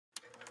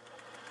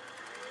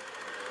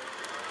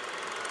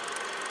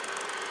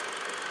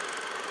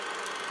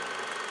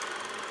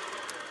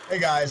Hey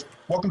guys,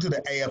 welcome to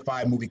the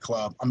AFI Movie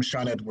Club. I'm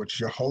Shawn Edwards,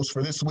 your host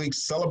for this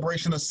week's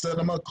celebration of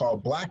cinema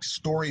called Black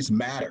Stories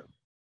Matter.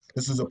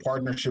 This is a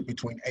partnership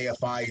between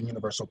AFI and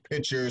Universal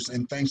Pictures,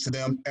 and thanks to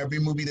them, every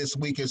movie this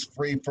week is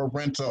free for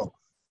rental.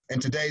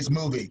 And today's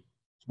movie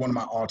is one of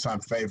my all-time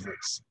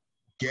favorites,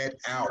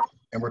 Get Out.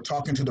 And we're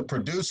talking to the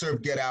producer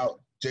of Get Out,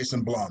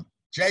 Jason Blum.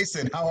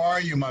 Jason, how are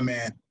you, my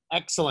man?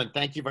 Excellent.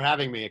 Thank you for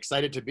having me.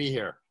 Excited to be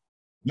here.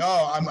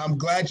 No, I'm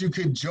glad you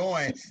could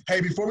join.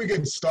 Hey, before we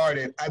get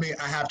started, I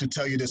have to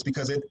tell you this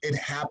because it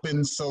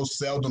happens so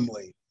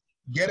seldomly.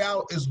 Get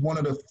Out is one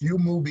of the few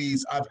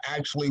movies I've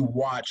actually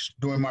watched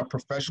during my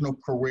professional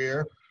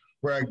career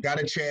where I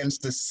got a chance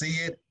to see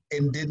it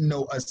and didn't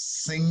know a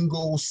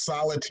single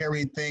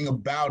solitary thing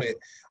about it.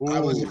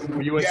 Ooh,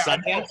 were you at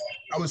Sundance?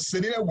 I was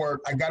sitting at work.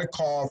 I got a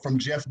call from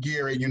Jeff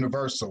Gear at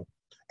Universal,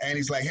 and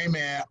he's like, hey,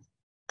 man,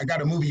 I got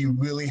a movie you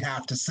really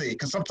have to see.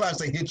 Because sometimes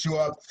they hit you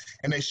up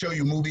and they show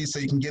you movies so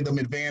you can give them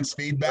advanced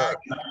feedback.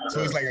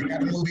 So he's like, I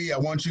got a movie I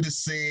want you to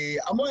see.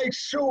 I'm like,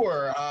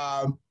 sure,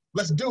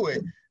 let's do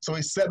it. So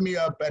he set me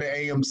up at an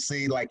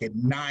AMC like at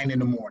 9 in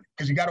the morning.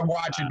 Because you got to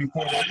watch it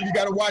before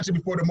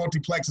the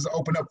multiplexes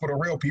open up for the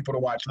real people to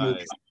watch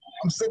movies.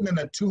 I'm sitting in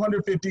a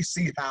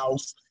 250-seat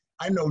house.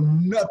 I know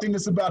nothing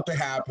is about to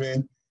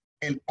happen.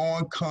 And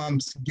on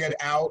comes Get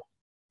Out.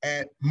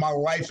 And my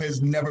life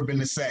has never been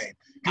the same.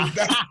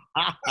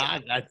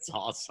 That's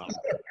awesome.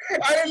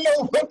 I didn't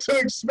know what to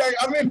expect.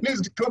 I'm in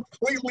this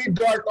completely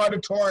dark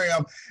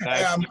auditorium,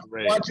 and I'm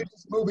watching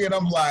this movie, and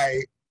I'm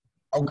like,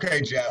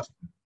 okay, Jeff,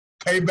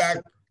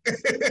 payback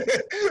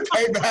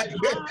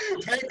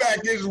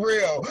is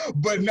real.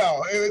 But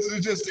no,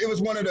 it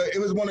was one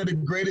of the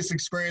greatest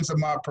experiences of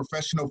my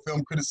professional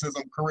film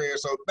criticism career.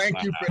 So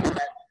thank you for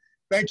that.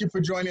 Thank you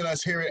for joining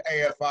us here at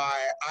AFI.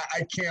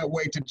 I can't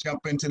wait to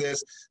jump into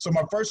this. So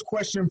my first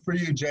question for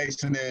you,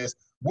 Jason, is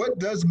what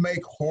does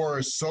make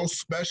horror so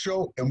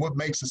special and what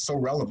makes it so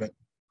relevant?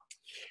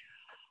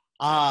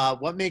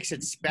 What makes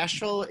it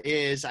special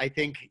is, I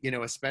think,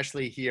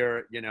 especially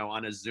here,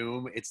 on a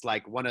Zoom, it's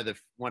like one of the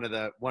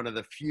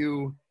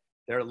few,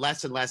 there are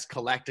less and less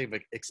collective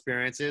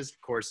experiences.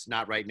 Of course,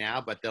 not right now,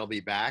 but they'll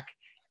be back.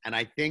 And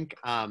I think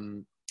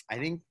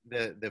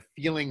the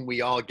feeling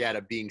we all get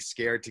of being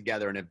scared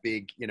together in a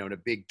big, in a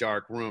big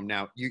dark room.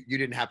 Now, you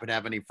didn't happen to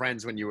have any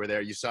friends when you were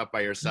there. You saw it by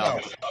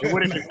yourself. No. It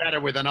would have been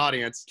better with an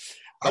audience.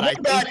 But I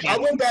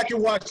went back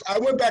and watched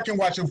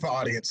it for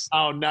audience.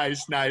 Oh,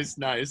 nice. Yes.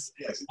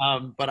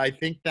 But I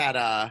think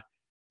that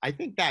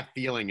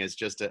feeling is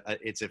just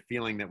it's a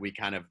feeling that we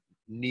kind of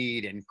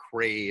need and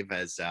crave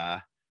as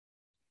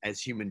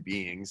human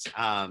beings.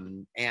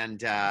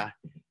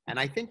 And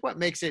I think what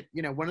makes it,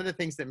 one of the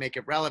things that make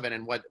it relevant,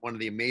 and one of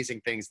the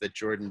amazing things that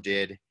Jordan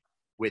did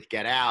with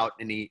Get Out,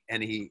 and he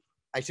I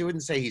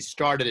wouldn't say he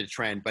started a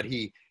trend, but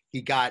he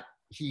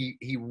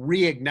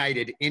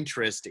reignited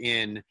interest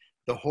in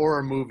the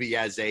horror movie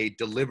as a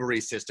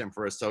delivery system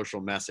for a social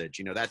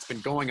message. That's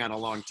been going on a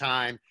long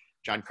time.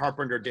 John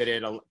Carpenter did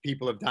it.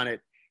 People have done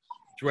it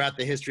throughout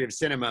the history of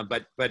cinema,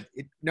 but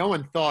no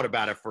one thought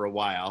about it for a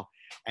while.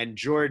 And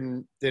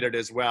Jordan did it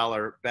as well,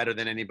 or better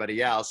than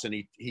anybody else. And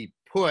he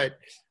put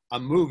a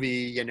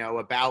movie,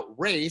 about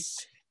race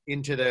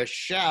into the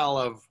shell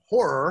of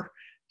horror.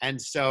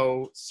 And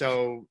so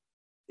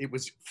it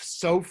was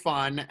so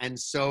fun and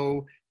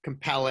so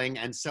compelling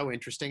and so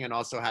interesting, and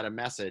also had a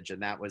message.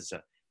 And that was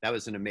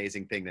an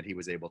amazing thing that he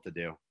was able to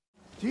do.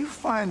 Do you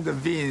find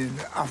that being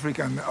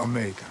African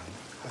American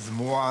has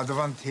more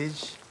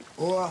advantage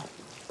or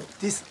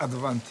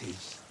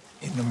disadvantage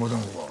in the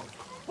modern world?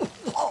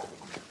 Whoa.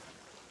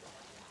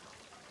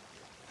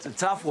 It's a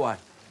tough one.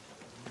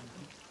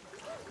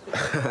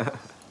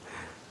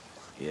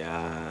 Yeah,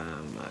 I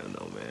don't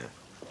know, man.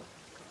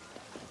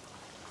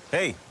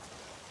 Hey.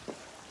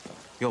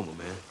 Yo, my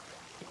man.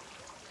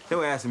 They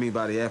were asking me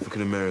about the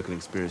African-American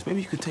experience.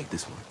 Maybe you could take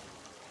this one.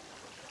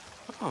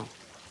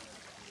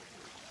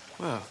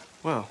 Oh.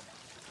 Well,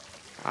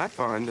 I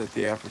find that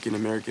the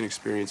African-American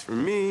experience for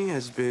me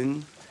has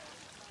been,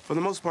 for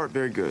the most part,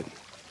 very good.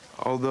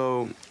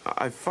 Although,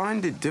 I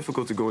find it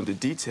difficult to go into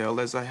detail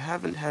as I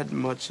haven't had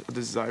much a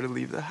desire to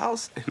leave the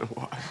house in a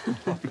while.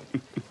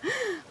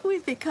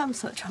 We've become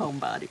such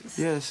homebodies.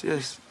 Yes,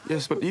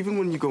 but even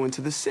when you go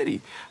into the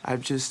city,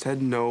 I've just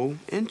had no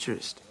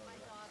interest.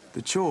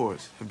 The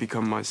chores have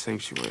become my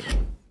sanctuary.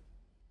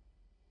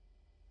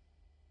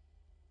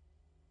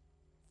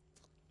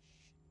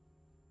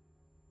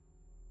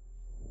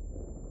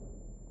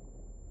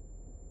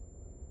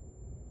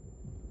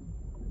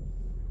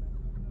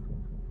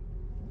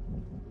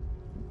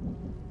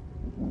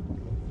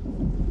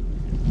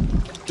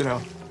 Get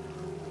out.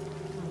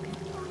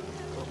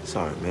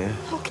 Sorry, man.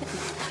 Okay.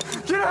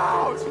 Get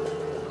out!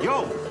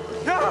 Yo!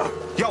 No!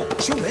 Yo,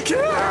 chill, man.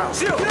 Get out!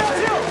 Chill,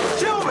 man!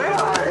 Chill! Get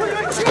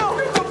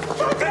the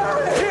fuck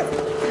out of here!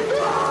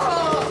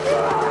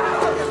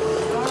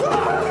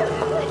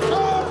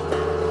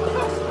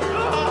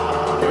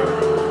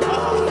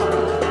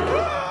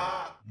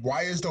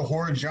 Why is the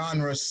horror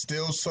genre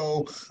still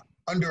so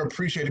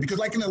underappreciated? Because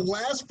like in the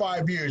last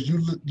 5 years,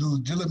 you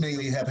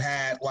legitimately have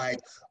had like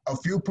a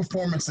few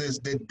performances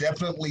that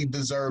definitely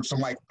deserve some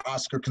like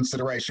Oscar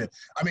consideration.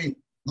 I mean,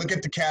 look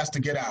at the cast to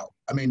Get Out.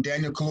 I mean,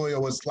 Daniel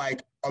Kaluuya was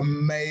like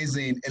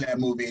amazing in that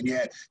movie, and you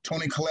had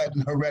Toni Collette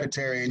in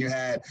Hereditary, and you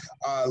had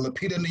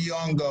Lupita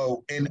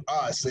Nyong'o in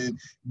Us, and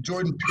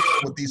Jordan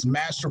Peele with these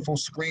masterful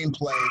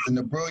screenplays and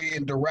the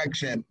brilliant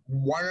direction.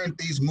 Why aren't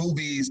these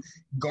movies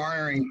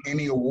garnering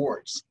any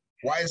awards?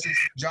 Why is this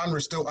genre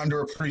still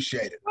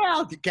underappreciated?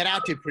 Well, Get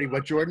Out did pretty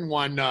well. Jordan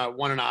won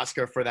an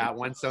Oscar for that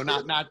one, so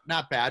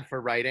not bad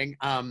for writing.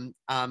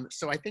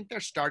 So I think they're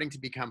starting to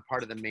become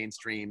part of the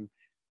mainstream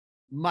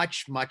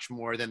much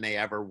more than they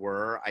ever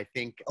were. I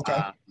think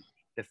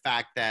the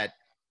fact that,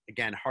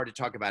 again, hard to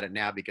talk about it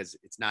now because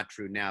it's not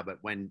true now, but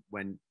when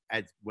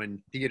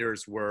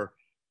theaters were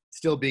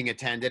still being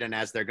attended, and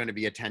as they're going to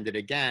be attended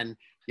again,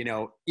 you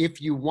know,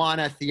 if you want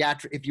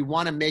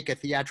to make a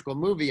theatrical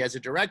movie as a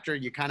director,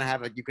 you kind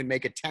of you can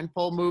make a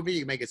tentpole movie,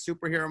 you can make a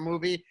superhero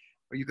movie,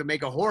 or you can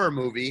make a horror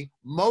movie.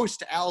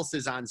 Most else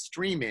is on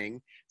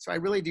streaming. So I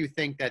really do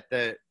think that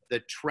the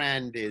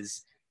trend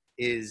is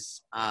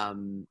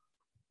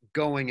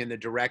going in the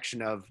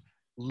direction of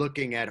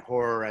looking at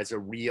horror as a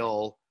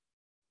real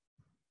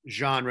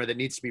genre that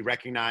needs to be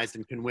recognized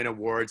and can win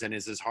awards and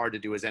is as hard to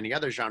do as any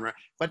other genre.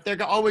 But there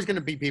are always going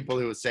to be people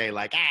who say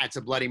like, it's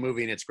a bloody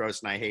movie and it's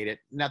gross and I hate it.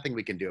 Nothing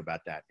we can do about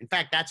that. In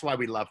fact, that's why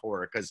we love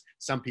horror, because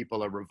some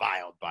people are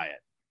reviled by it.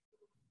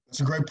 That's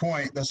a great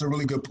point. That's a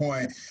really good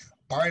point.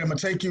 All right, I'm going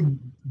to take you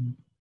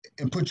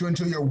and put you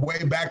into your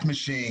Wayback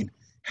Machine.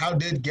 How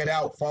did Get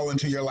Out fall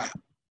into your lap?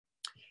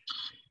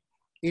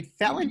 It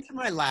fell into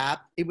my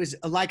lap. It was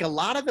like a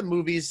lot of the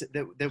movies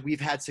that we've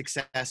had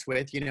success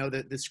with. You know,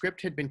 the script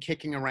had been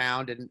kicking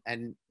around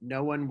and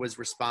no one was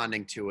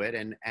responding to it.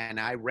 And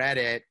I read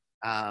it.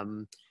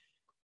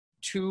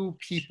 Two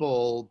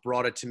people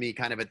brought it to me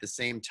kind of at the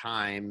same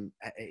time.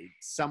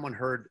 Someone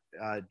heard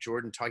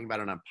Jordan talking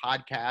about it on a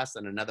podcast,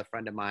 and another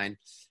friend of mine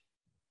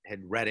had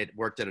read it,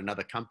 worked at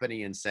another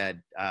company, and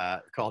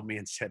called me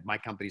and said, my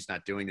company's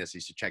not doing this. You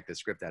should check the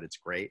script out. It's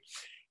great.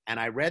 And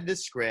I read the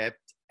script.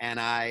 And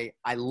I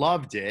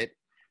loved it.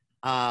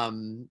 I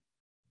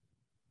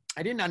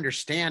didn't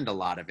understand a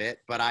lot of it,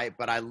 but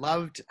I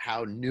loved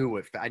how new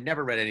it. I'd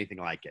never read anything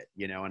like it,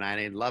 you know, and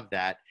I loved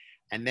that.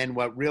 And then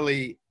what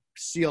really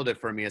sealed it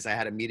for me is I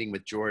had a meeting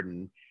with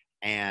Jordan,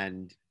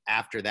 and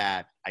after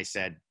that, I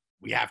said,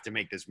 we have to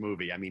make this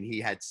movie. I mean,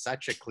 he had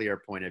such a clear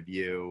point of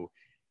view.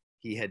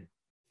 He had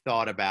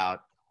thought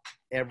about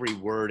every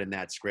word in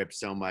that script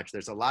so much.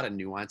 There's a lot of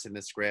nuance in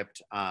the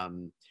script.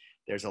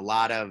 There's a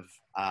lot of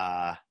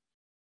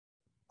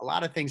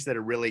things that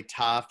are really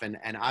tough, and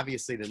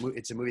obviously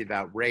it's a movie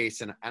about race,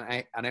 and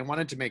I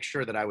wanted to make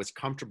sure that I was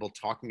comfortable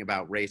talking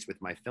about race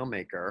with my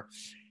filmmaker,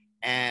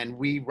 and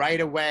we right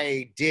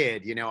away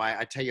did. You know,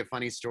 I tell you a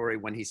funny story.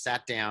 When he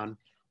sat down,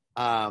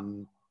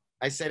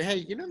 I said, hey,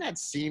 you know that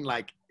scene,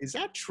 like, is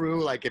that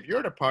true? Like, if you're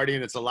at a party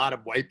and it's a lot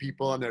of white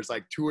people and there's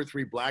like 2 or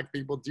 3 black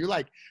people, do you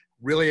like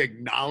really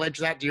acknowledge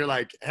that? Do you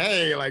like,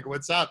 hey, like,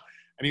 what's up?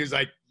 And he was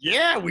like,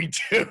 yeah, we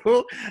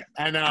do.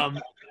 And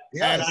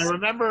yes.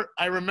 And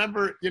I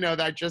remember, you know,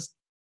 that just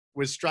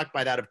was struck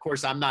by that. Of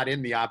course, I'm not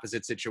in the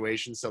opposite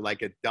situation. So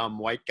like a dumb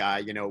white guy,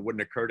 you know, it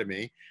wouldn't occur to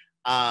me,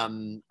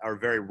 or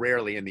very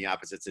rarely in the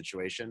opposite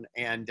situation.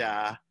 And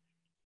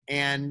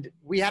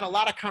we had a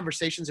lot of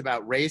conversations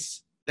about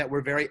race that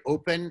were very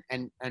open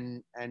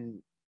and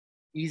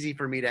easy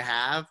for me to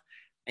have,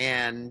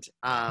 and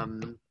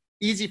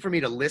easy for me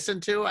to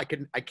listen to. I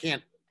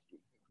can't,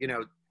 you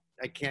know,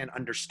 I can't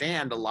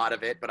understand a lot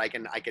of it, but I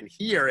can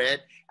hear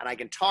it and I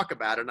can talk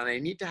about it. And I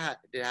need to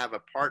have a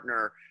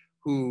partner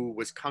who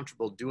was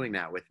comfortable doing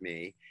that with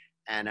me.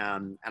 And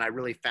I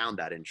really found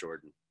that in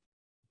Jordan.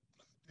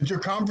 Did your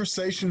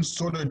conversations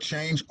sort of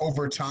change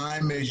over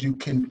time as you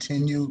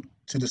continue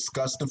to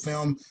discuss the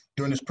film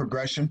during this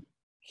progression?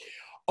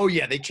 Oh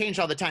yeah, they change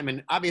all the time.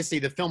 And obviously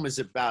the film is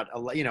about,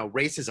 you know,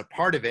 race is a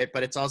part of it,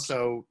 but it's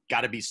also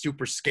got to be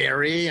super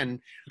scary. And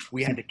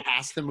we had to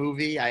cast the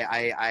movie.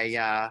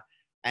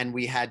 And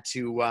we had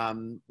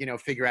to, you know,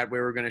 figure out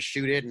where we were going to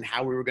shoot it and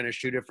how we were going to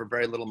shoot it for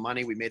very little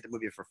money. We made the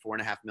movie for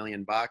 $4.5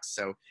 million.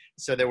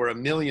 So there were a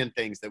million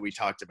things that we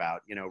talked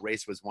about. You know,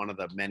 race was one of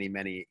the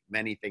many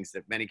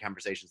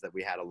conversations that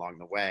we had along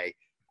the way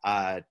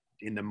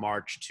in the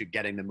march to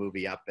getting the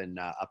movie up and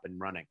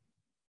running.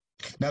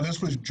 Now,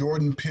 this was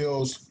Jordan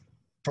Peele's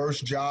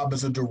first job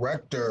as a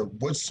director.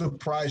 What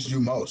surprised you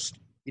most?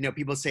 You know,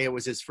 people say it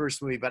was his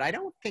first movie, but I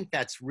don't think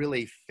that's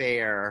really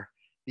fair,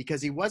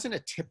 because he wasn't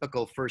a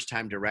typical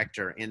first-time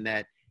director in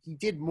that he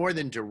did more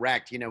than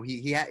direct. You know,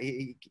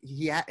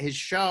 his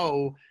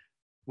show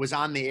was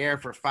on the air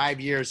for 5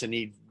 years, and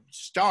he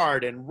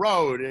starred and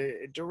wrote,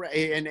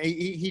 and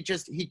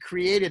he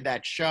created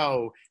that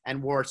show and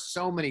he brought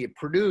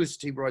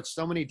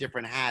so many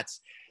different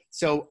hats.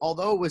 So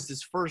although it was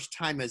his first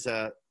time as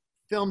a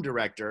film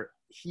director,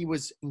 he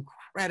was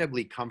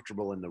incredibly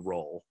comfortable in the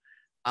role.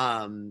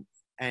 And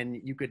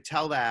you could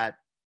tell that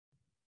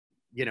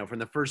you know, from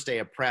the first day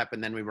of prep,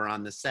 and then we were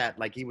on the set,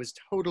 like he was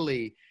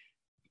totally,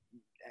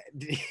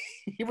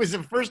 he was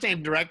a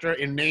first-time director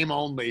in name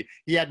only.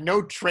 He had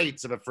no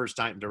traits of a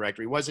first-time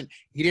director.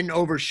 He didn't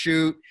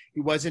overshoot.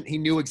 He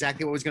knew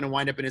exactly what was going to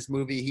wind up in his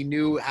movie. He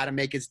knew how to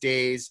make his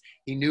days.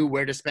 He knew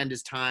where to spend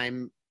his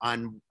time,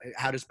 on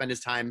how to spend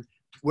his time,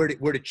 where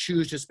to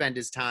choose to spend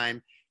his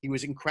time. He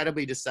was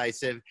incredibly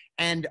decisive,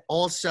 and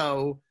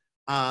also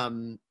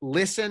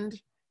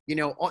listened. You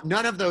know,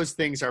 none of those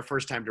things are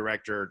first-time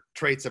director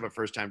traits of a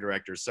first-time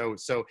director. So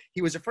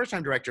he was a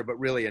first-time director, but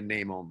really a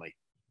name only.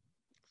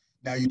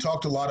 Now, you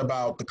talked a lot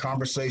about the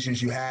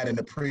conversations you had in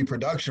the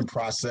pre-production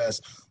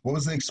process. What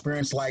was the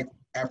experience like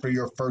after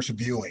your first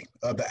viewing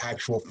of the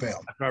actual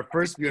film? After our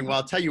first viewing, well,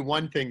 I'll tell you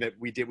one thing that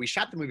we did. We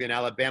shot the movie in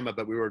Alabama,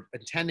 but we were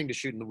intending to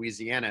shoot in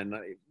Louisiana. And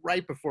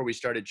right before we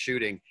started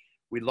shooting,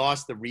 we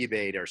lost the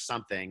rebate or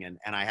something. And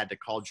I had to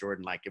call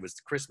Jordan, like it was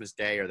Christmas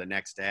Day or the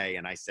next day.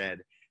 And I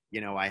said,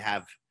 you know, I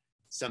have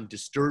some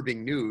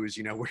disturbing news.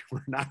 You know,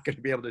 we're not going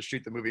to be able to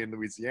shoot the movie in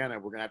Louisiana.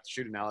 We're going to have to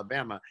shoot in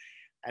Alabama.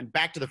 And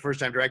back to the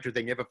first-time director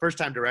thing, if a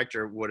first-time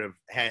director would have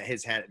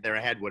their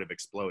head would have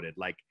exploded,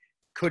 like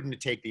couldn't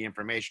take the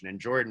information. And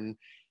Jordan,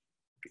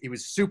 he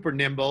was super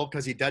nimble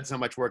because he did so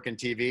much work in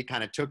TV,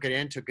 kind of took it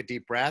in, took a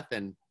deep breath,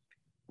 and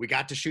we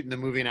got to shoot in the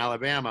movie in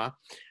Alabama.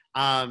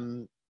 I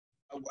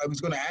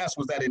was going to ask,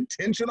 was that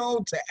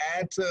intentional to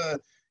add to,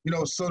 you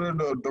know, sort of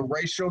the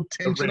racial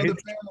tension of the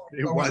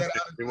film?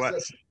 It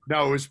was.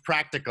 No, it was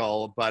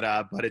practical, but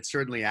it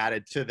certainly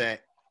added to the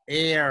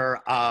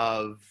air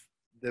of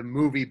the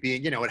movie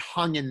being, you know, it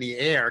hung in the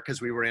air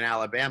because we were in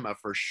Alabama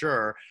for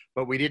sure,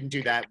 but we didn't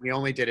do that. We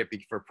only did it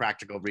for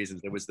practical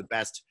reasons. It was the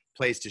best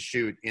place to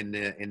shoot in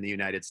the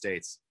United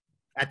States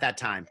at that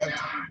time.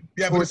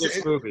 Yeah, for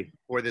this movie.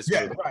 Right.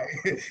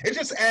 It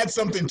just adds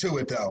something to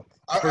it, though.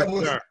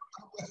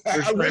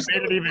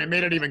 It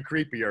made it even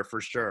creepier, for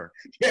sure.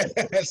 Yes,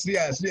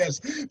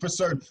 for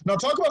certain. Now,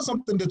 talk about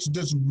something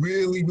that's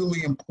really,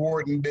 really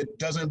important that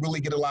doesn't really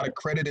get a lot of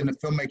credit in the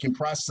filmmaking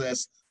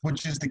process,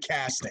 which is the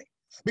casting.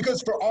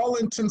 Because for all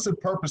intents and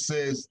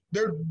purposes,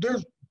 there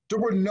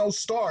were no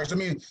stars. I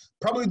mean,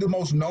 probably the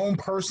most known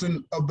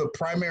person of the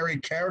primary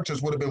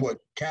characters would have been, what,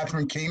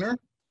 Catherine Keener?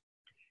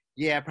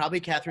 Yeah, probably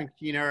Catherine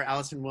Keener,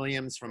 Allison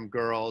Williams from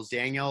Girls.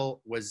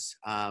 Daniel was,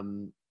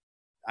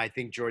 I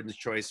think, Jordan's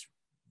choice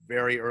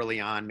very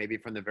early on, maybe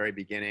from the very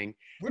beginning.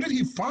 Where did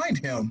he find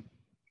him?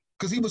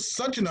 Because he was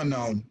such an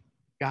unknown.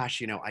 Gosh,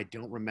 you know, I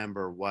don't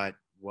remember what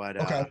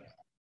okay.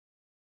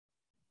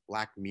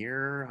 Black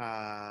Mirror.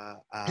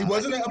 He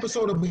was in an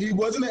episode of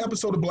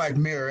Black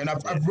Mirror, and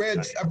I've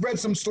read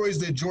some stories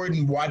that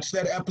Jordan watched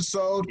that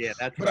episode. Yeah,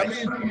 that's but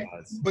right.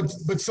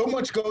 But so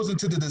much goes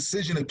into the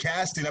decision of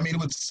casting. I mean,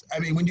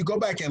 when you go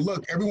back and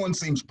look, everyone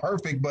seems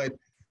perfect, but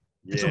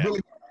it's a really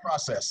hard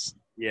process.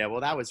 Yeah,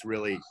 well, that was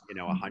really, you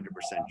know, 100%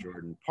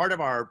 Jordan. Part of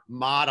our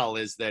model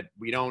is that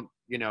we don't,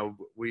 you know,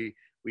 we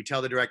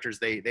tell the directors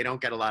they don't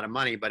get a lot of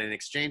money, but in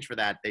exchange for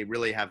that, they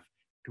really have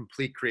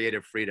complete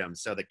creative freedom.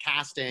 So the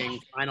casting,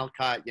 final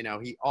cut, you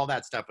know, all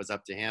that stuff was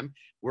up to him.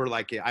 We were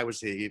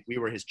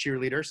his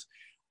cheerleaders.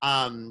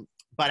 But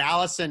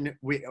Allison,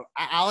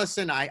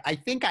 I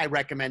think I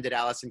recommended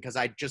Allison because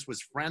I just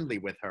was friendly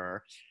with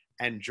her,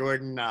 and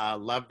Jordan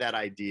loved that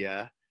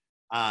idea.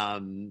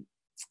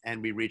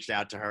 And we reached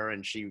out to her,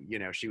 and she, you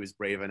know, she was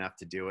brave enough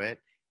to do it.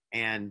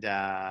 And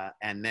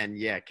then,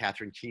 yeah,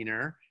 Catherine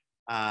Keener.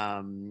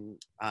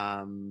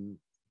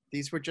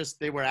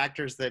 They were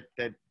actors that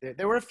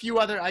there were a few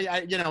other,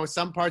 you know,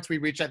 some parts we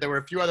reached out, there were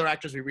a few other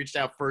actors we reached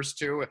out first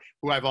to,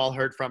 who I've all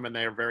heard from, and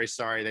they're very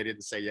sorry they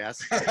didn't say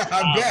yes.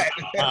 I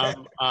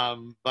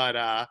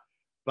bet.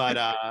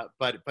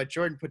 But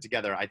Jordan put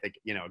together, I think,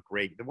 you know,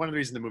 one of the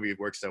reasons the movie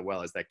works so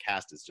well is that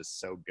cast is just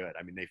so good.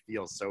 I mean, they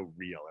feel so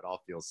real. It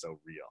all feels so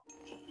real.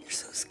 You're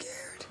so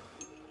scared.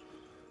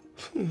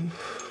 You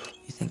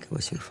think it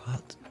was your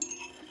fault?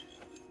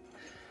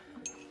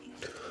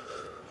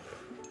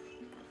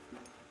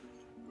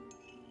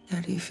 How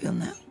do you feel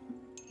now?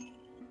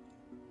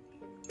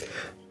 I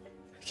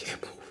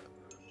can't move.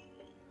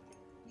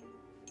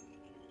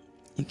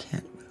 You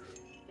can't move.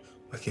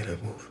 Why can't I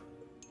move?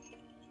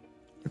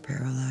 You're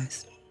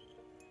paralyzed.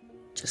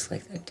 Just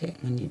like that day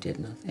when you did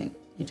nothing.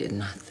 You did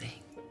nothing.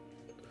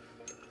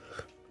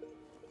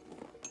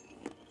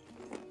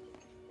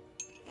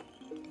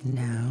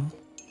 Now,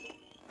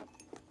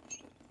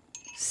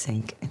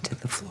 sink into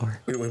the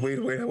floor.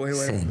 Wait.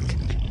 Sink.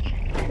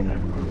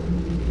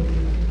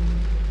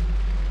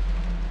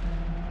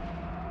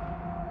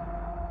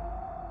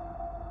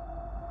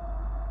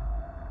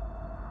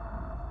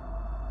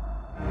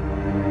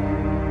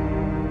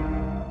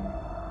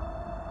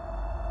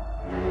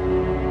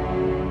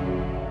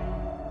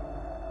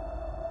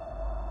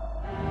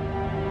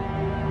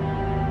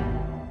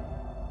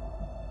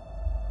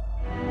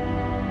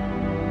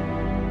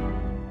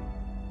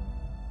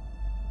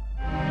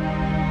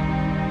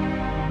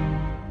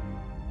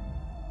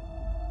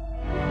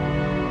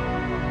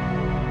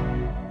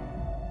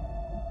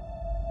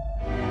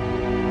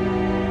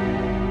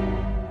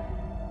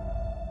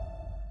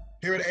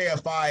 here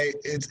at AFI,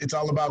 it's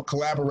all about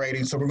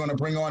collaborating. So we're going to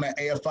bring on an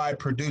AFI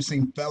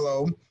producing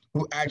fellow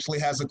who actually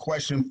has a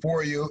question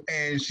for you.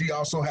 And she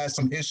also has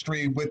some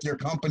history with your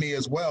company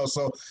as well.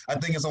 So I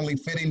think it's only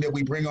fitting that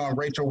we bring on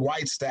Rachel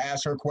Weitz to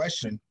ask her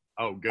question.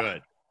 Oh,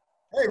 good.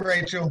 Hey,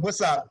 Rachel,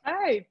 what's up?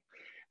 Hi.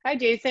 Hi,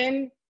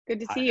 Jason. Good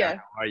to see you.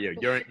 How are you?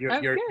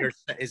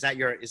 Is that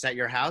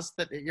your house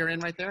that you're in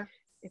right there?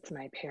 It's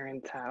my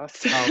parents' house.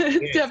 Oh,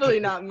 it's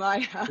definitely not my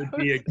house. It would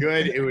be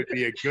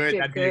a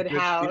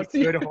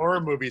good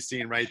horror movie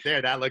scene right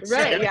there. That looks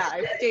right. sick. Yeah,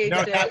 I staged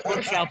it. That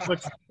bookshelf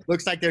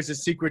looks like there's a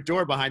secret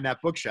door behind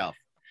that bookshelf.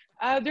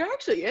 There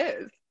actually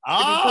is.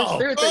 Oh,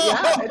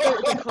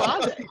 it's a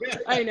closet.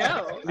 I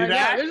know.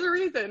 There's a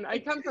reason. I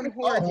come from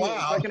horror teams.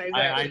 What can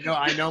I say?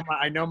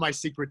 I know my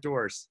secret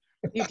doors.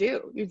 You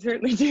do. You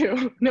certainly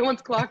do. No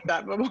one's clocked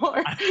that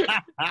before.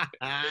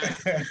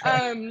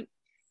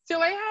 So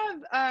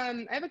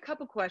I have a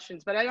couple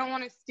questions, but I don't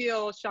want to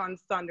steal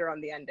Shawn's thunder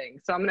on the ending.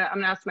 So I'm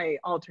gonna ask my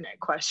alternate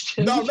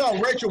question. No,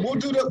 Rachel, we'll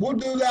do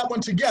that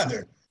one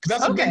together because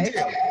that's a big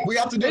deal. We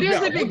have to do it. It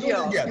is a big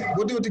deal.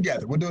 We'll do it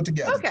together.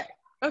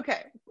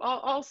 Okay.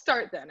 I'll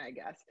start then, I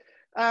guess.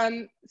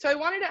 So I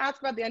wanted to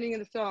ask about the ending of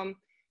the film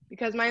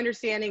because my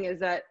understanding is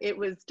that it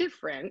was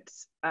different.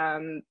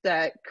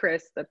 That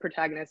Chris, the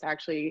protagonist,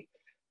 actually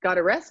got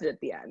arrested at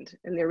the end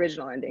in the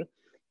original ending.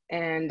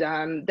 And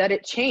that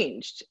it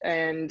changed.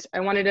 And I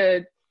wanted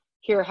to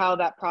hear how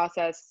that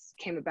process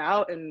came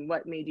about and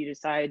what made you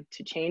decide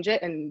to change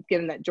it. And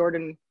given that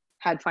Jordan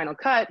had final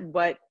cut,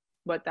 what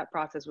that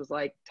process was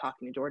like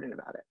talking to Jordan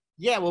about it.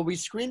 Yeah, well, we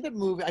screened the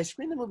movie. I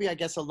screened the movie, I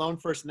guess, alone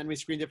first, and then we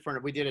screened it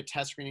we did a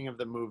test screening of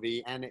the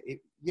movie. And,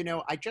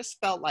 I just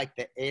felt like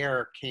the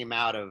air came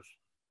out of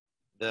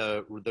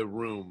the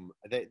room.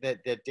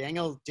 That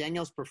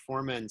Daniel's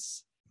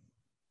performance,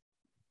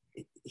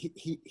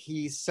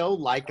 he's so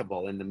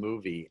likable in the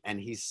movie, and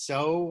he's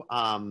so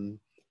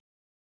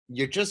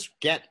you're just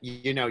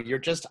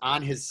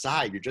on his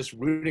side. You're just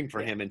rooting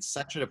for him in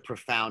such a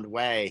profound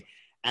way.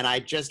 And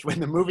when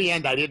the movie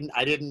ended,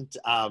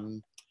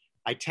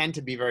 I tend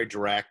to be very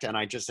direct, and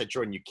I just said,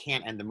 Jordan, you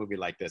can't end the movie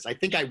like this. I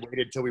think I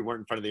waited till we weren't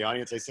in front of the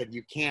audience. I said,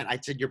 you can't. I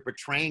said, you're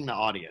betraying the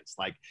audience.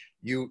 Like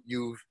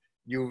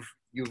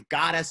you've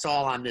got us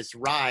all on this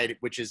ride,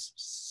 which is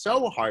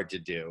so hard to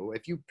do.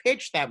 If you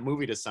pitch that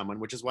movie to someone,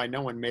 which is why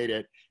no one made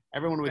it,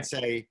 everyone would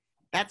say,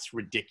 that's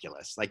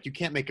ridiculous. Like, you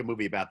can't make a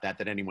movie about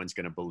that anyone's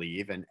going to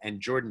believe.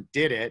 And Jordan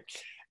did it.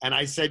 And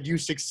I said, you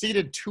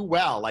succeeded too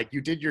well. Like, you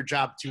did your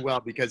job too well,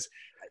 because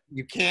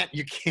you can't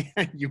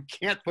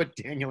put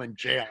Daniel in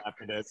jail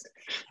after this.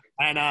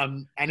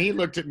 And he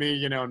looked at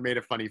me, and made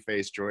a funny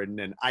face, Jordan.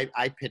 And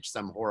I pitched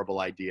some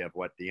horrible idea of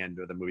what the end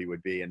of the movie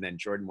would be. And then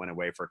Jordan went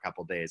away for a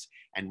couple days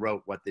and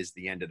wrote what is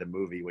the end of the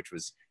movie, which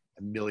was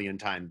a million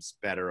times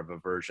better of a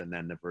version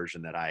than the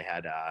version that I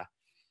had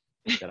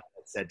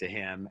said to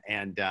him.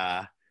 And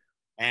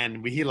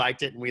he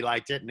liked it, and we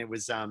liked it. And it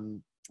was,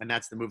 and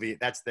that's the movie.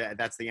 That's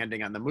the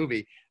ending on the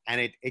movie.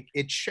 And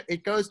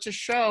it goes to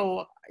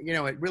show,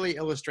 it really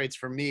illustrates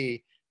for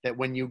me that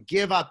when you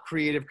give up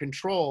creative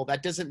control,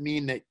 that doesn't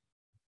mean that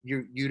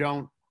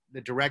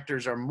the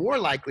directors are more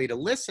likely to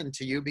listen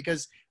to you,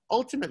 because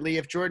ultimately,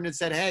 if Jordan had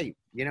said, hey,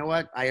 you know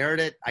what, I heard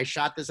it, I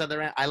shot this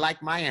other end, I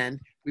like my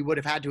end, we would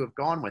have had to have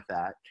gone with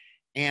that.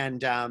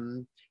 And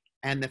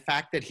the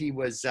fact that he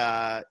was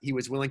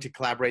willing to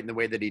collaborate in the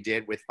way that he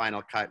did with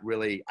Final Cut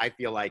really, I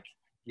feel like,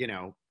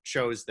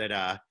 shows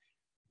that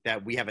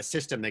we have a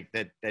system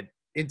that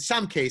in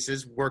some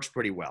cases works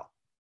pretty well.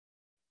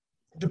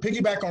 To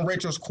piggyback on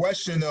Rachel's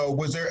question, though,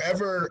 was there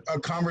ever a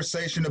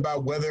conversation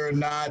about whether or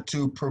not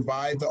to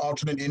provide the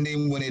alternate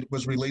ending when it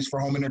was released for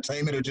home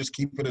entertainment, or just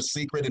keep it a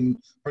secret and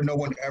for no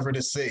one ever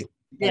to see?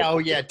 Yeah, oh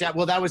yeah.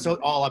 Well, that was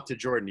all up to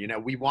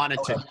Jordan. We wanted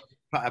to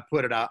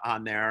put it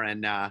on there,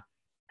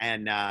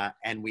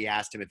 and we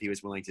asked him if he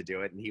was willing to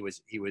do it, and he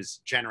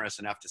was generous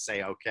enough to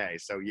say okay.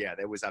 So yeah,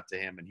 it was up to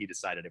him, and he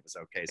decided it was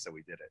okay, so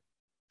we did it.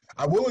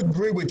 I will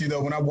agree with you,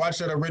 though. When I watched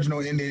that original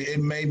ending, it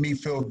made me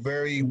feel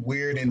very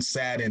weird and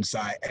sad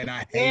inside, and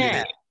I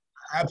hated it.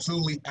 I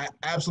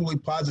absolutely,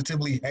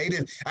 positively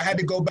hated it. I had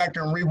to go back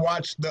and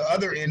rewatch the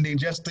other ending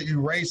just to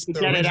erase the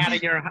get it out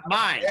of your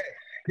mind.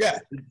 Yeah,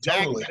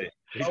 exactly.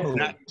 Totally.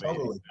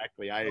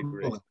 I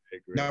agree.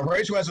 Now,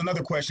 Rachel has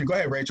another question. Go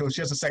ahead, Rachel. She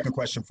has a second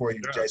question for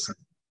you, Jason.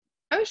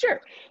 Oh,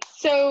 sure.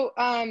 So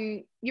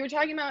you were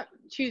talking about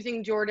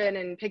choosing Jordan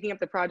and picking up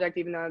the project,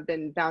 even though I've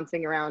been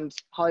bouncing around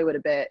Hollywood a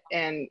bit.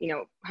 And,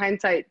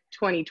 hindsight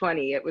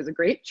 2020, it was a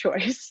great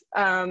choice.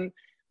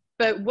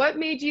 But what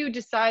made you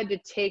decide to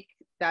take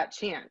that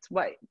chance?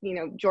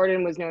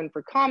 Jordan was known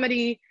for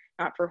comedy,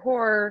 not for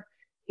horror.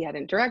 He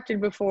hadn't directed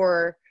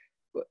before.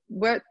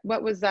 What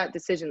was that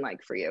decision like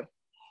for you?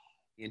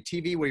 In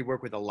TV, we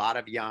work with a lot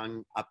of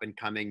young,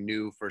 up-and-coming,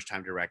 new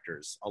first-time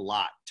directors. A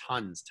lot.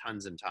 Tons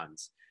and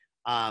tons.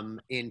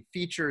 In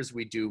features,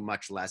 we do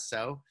much less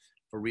so,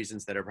 for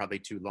reasons that are probably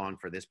too long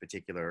for this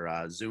particular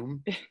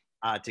Zoom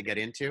to get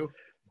into.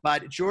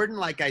 But Jordan,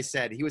 like I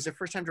said, he was a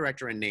first-time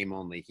director in name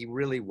only. He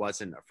really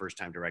wasn't a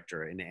first-time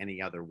director in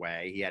any other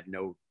way. He had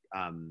no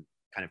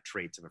kind of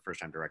traits of a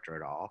first-time director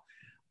at all.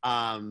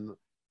 I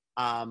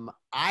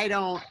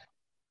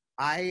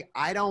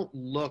don't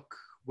look,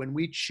 when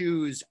we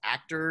choose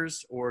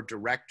actors or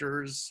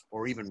directors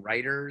or even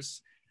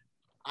writers,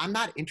 I'm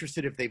not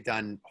interested if they've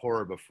done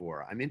horror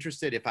before. I'm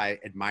interested if I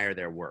admire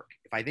their work.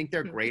 If I think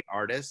they're great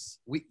artists,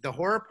 the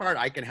horror part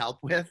I can help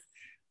with.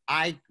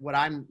 I'm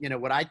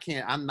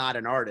not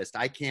an artist.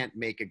 I can't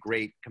make a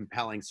great,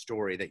 compelling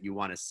story that you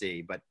want to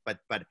see. But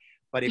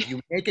if you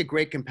make a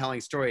great,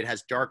 compelling story, it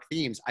has dark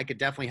themes, I could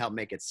definitely help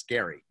make it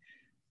scary.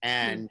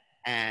 And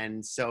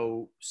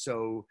so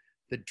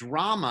the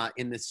drama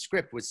in the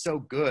script was so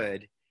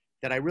good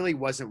that I really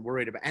wasn't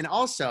worried about. And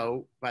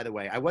also, by the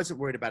way, I wasn't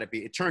worried about it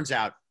it turns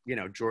out,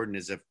 Jordan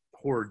is a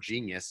horror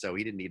genius, so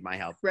he didn't need my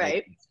help.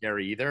 Right.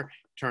 Scary either,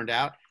 turned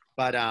out.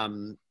 But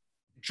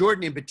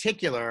Jordan in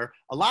particular,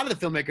 a lot of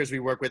the filmmakers we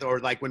work with, or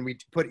like when we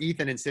put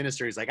Ethan in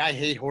Sinister, he's like, I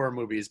hate horror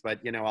movies, but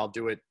I'll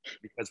do it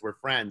because we're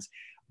friends.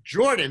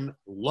 Jordan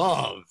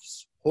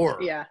loves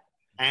horror. Yeah.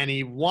 And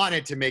he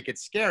wanted to make it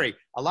scary.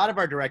 A lot of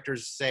our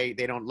directors say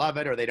they don't love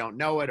it or they don't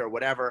know it or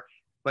whatever,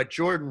 but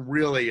Jordan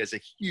really is a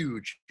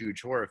huge,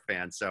 huge horror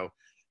fan. So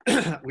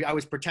I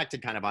was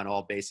protected kind of on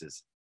all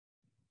bases.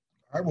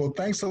 All right, well,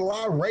 thanks a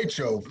lot,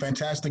 Rachel.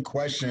 Fantastic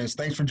questions.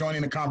 Thanks for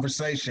joining the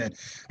conversation.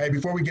 Hey,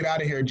 before we get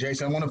out of here,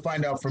 Jason, I want to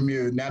find out from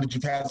you, now that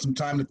you've had some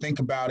time to think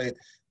about it,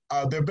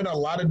 there have been a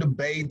lot of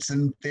debates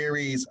and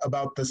theories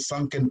about the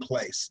sunken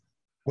place.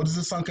 What does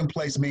the sunken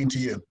place mean to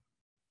you?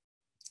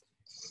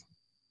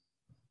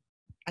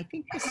 I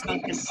think the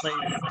sunken place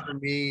for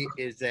me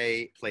is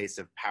a place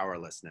of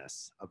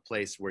powerlessness, a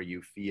place where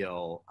you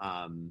feel,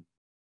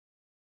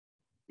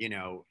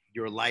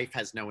 your life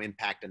has no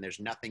impact and there's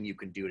nothing you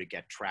can do to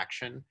get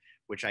traction,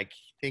 which I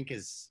think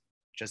is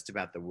just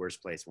about the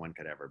worst place one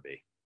could ever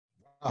be.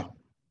 Wow.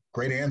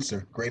 Great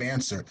answer. Great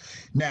answer.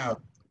 Now,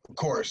 of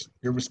course,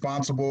 you're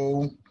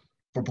responsible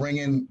for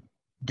bringing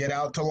Get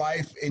Out to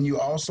life, and you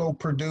also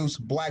produce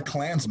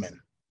BLACKKKLANSMAN,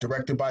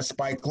 directed by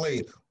Spike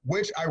Lee,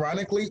 which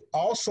ironically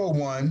also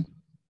won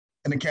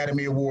an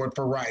Academy Award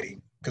for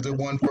writing because it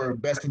won for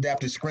Best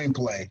Adapted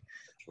Screenplay.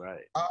 That's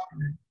right.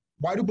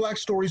 Why do Black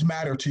stories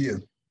matter to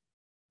you?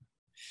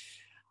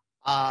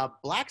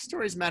 Black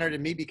stories matter to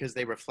me because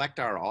they reflect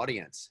our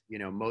audience,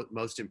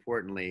 most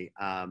importantly.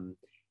 And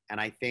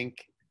I think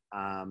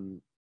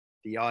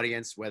the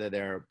audience, whether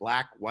they're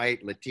Black,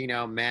 white,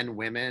 Latino, men,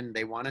 women,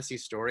 they want to see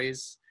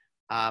stories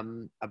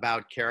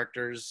about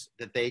characters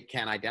that they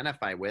can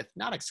identify with,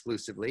 not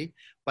exclusively,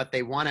 but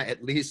they want to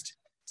at least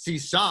see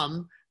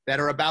some that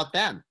are about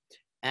them.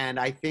 And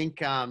I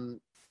think,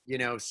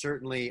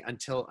 certainly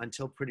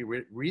until pretty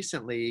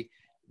recently,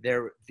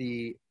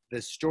 the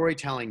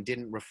storytelling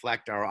didn't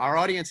reflect our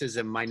audience is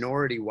a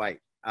minority white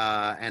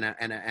and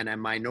a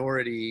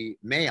minority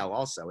male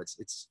also.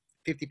 It's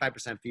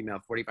 55% female,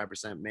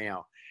 45%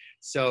 male.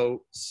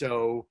 So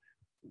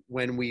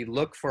when we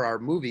look for our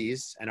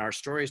movies and our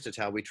stories to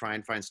tell, we try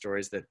and find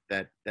stories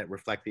that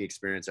reflect the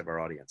experience of our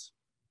audience.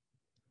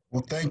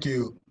 Well, thank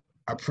you.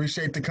 I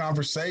appreciate the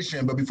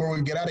conversation. But before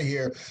we get out of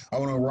here, I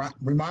want to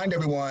remind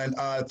everyone,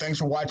 thanks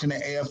for watching the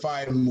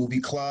AFI Movie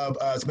Club.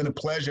 It's been a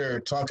pleasure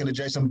talking to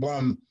Jason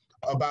Blum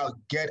about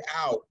Get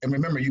Out. And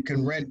remember, you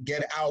can rent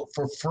Get Out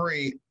for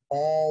free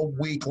all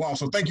week long.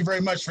 So thank you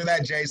very much for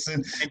that,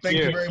 Jason. Thank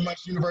you very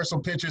much, Universal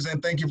Pictures,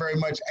 and thank you very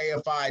much,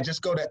 AFI.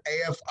 Just go to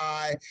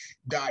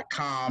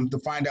AFI.com to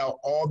find out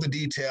all the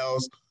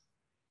details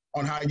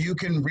on how you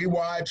can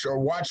rewatch or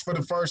watch for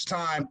the first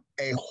time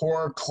a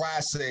horror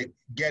classic,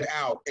 Get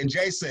Out. And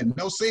Jason,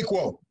 no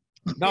sequel.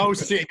 No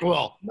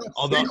sequel.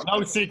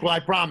 No sequel, I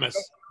promise.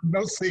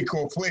 No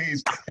sequel,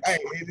 please. Hey,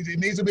 it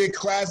needs to be a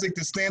classic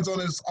that stands on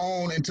its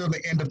own until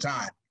the end of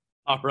time.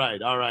 All right.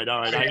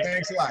 Hey,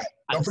 thanks a lot.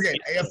 Don't forget,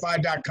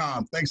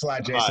 AFI.com. Thanks a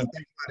lot, Jason.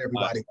 Thanks a lot,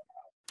 everybody.